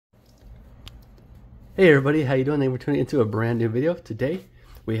Hey everybody, how you doing? We're tuning into a brand new video. Today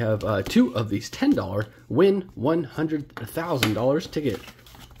we have two of these $10 win $100,000 ticket,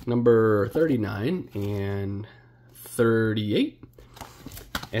 number 39 and 38.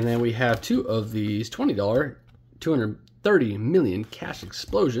 And then we have two of these $20 230 million cash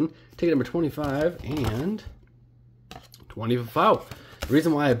explosion, ticket number 25 and 25. The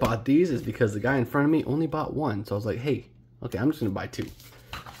reason why I bought these is because the guy in front of me only bought one. So I was like, hey, okay, I'm just gonna buy two.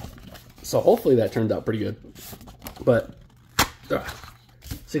 So hopefully that turned out pretty good. But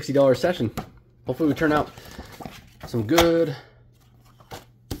 $60 session. Hopefully we turn out some good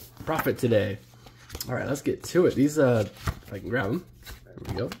profit today. All right, let's get to it. These, if I can grab them. There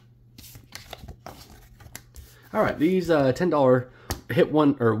we go. All right, these $10 hit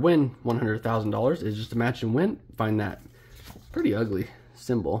one or win $100,000 is just a match and win. Find that pretty ugly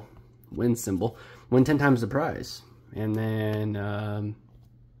symbol, win symbol. Win 10 times the prize, and then.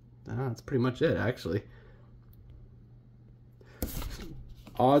 That's pretty much it, actually.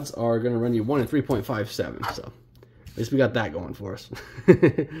 Odds are going to run you 1 in 3.57, so at least we got that going for us. We're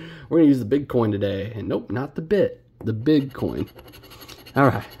going to use the big coin today, and nope, not the bit, the big coin. All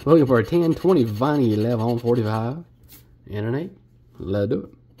right, we're looking for a 10, 20, 20, 11, 45, and an 8. Let's do it.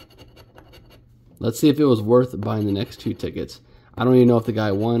 Let's see if it was worth buying the next two tickets. I don't even know if the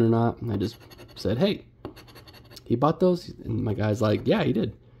guy won or not. I just said, hey, he bought those? And my guy's like, yeah, he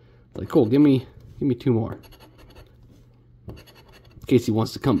did. Like, cool, give me two more. In case he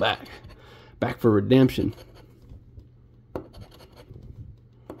wants to come back. Back for redemption.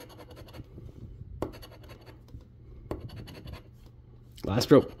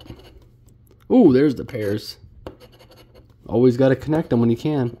 Last rope. Ooh, there's the pairs. Always got to connect them when you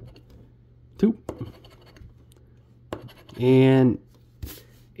can. 2. And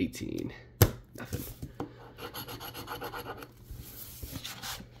 18. Nothing.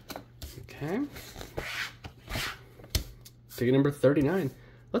 Okay. Ticket number 39.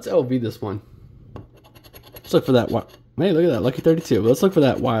 Let's LV this one. Let's look for that. Hey, look at that. Lucky 32. Let's look for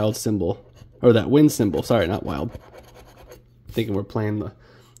that wild symbol. Or that win symbol. Sorry, not wild. Thinking we're playing the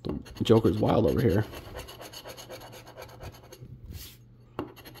Joker's wild over here.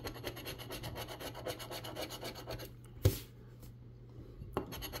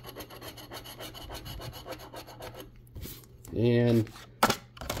 And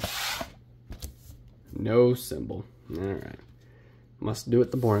no symbol. Alright. Must do it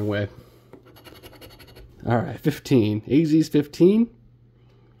the boring way. Alright, 15. AZ's 15.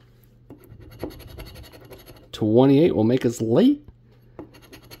 28 will make us late.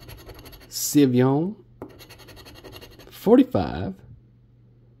 Sivion. 45.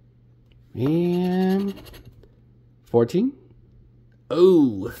 And 14.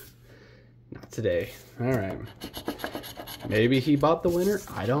 Oh, not today. Alright. Maybe he bought the winner.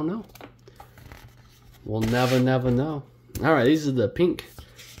 I don't know. We'll never know. All right, these are the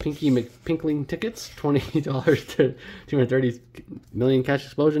Pinky McPinkling tickets. $20 to 230 million cash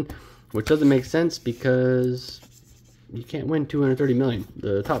explosion, which doesn't make sense because you can't win 230 million.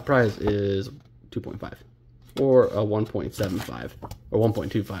 The top prize is 2.5 or a 1.75 or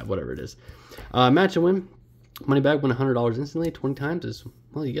 1.25, whatever it is. Match and win. Money bag, win $100 instantly. 20 times is,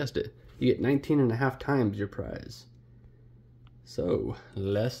 well, you guessed it. You get 19.5 times your prize. So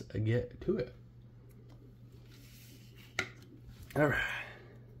let's get to it. All right,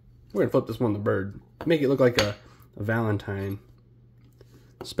 we're gonna flip this one the bird. Make it look like a Valentine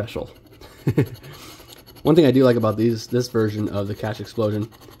special. One thing I do like about this version of the cash explosion,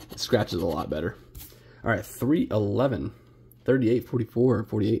 it scratches a lot better. All right, 3, 11, 38, 44,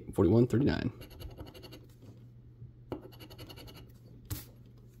 48, 41, 39.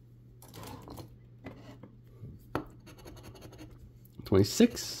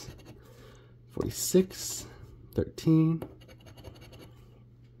 $26, 46, 13.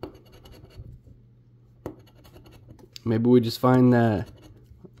 Maybe we just find that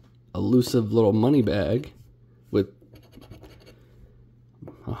elusive little money bag with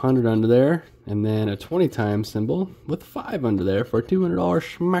 100 under there, and then a 20 times symbol with 5 under there for a $200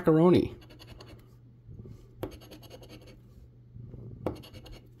 schmackaroni.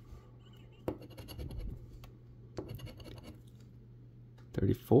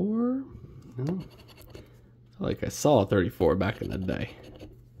 $34? No. I feel like I saw a 34 back in the day.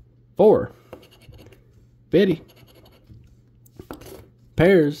 4. 50.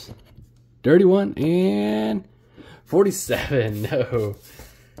 Pairs. Dirty 1 and 47. No.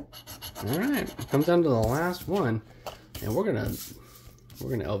 Alright. Comes down to the last one. And we're gonna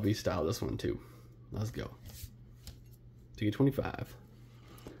LV style this one too. Let's go. Ticket 25.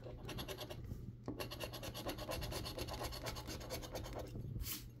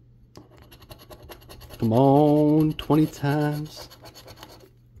 Come on, 20 times.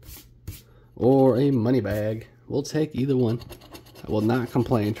 Or a money bag. We'll take either one. I will not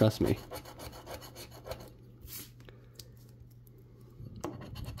complain, trust me.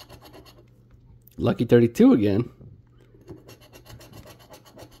 Lucky 32 again.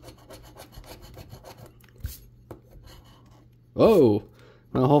 Oh,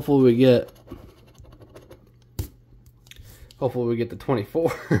 well, hopefully we get the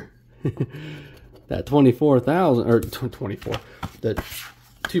 24. That 24,000 or 24. That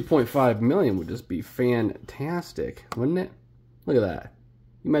 2.5 million would just be fantastic, wouldn't it? Look at that.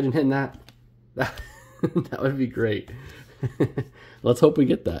 Imagine hitting that. That would be great. Let's hope we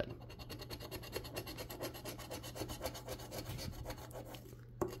get that.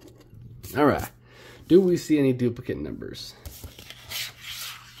 All right. Do we see any duplicate numbers?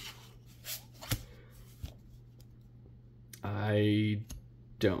 I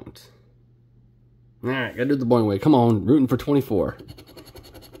don't. All right, gotta do it the boring way. Come on, rooting for 24.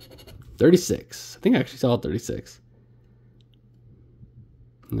 36. I think I actually saw 36.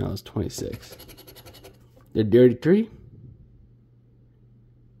 No, it's 26. The dirty 3.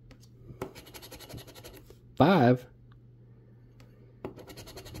 5.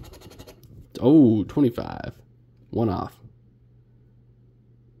 Oh, 25. One off.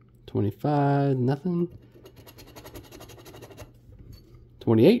 25, nothing.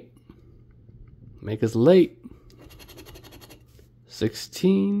 28. Make us late.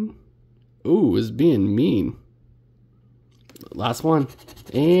 16. Ooh, it's being mean. Last one.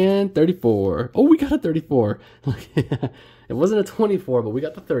 And 34. Oh, we got a 34. It wasn't a 24, but we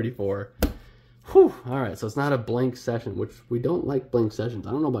got the 34. Whew. Alright, so it's not a blank session, which we don't like blank sessions.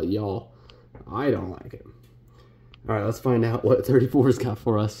 I don't know about y'all. I don't like it. Alright, let's find out what 34's got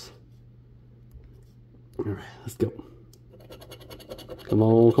for us. Alright, let's go. Come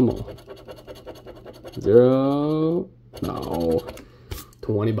on, come on. 0. No.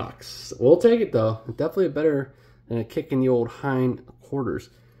 20 bucks. We'll take it though. Definitely better than a kick in the old hind quarters.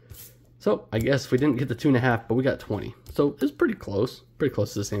 So I guess we didn't get the 2.5, but we got 20. So it's pretty close. Pretty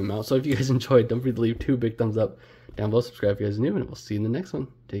close to the same amount. So if you guys enjoyed, don't forget to leave 2 big thumbs up down below. Subscribe if you guys are new, and we'll see you in the next one.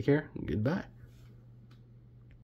 Take care. And goodbye.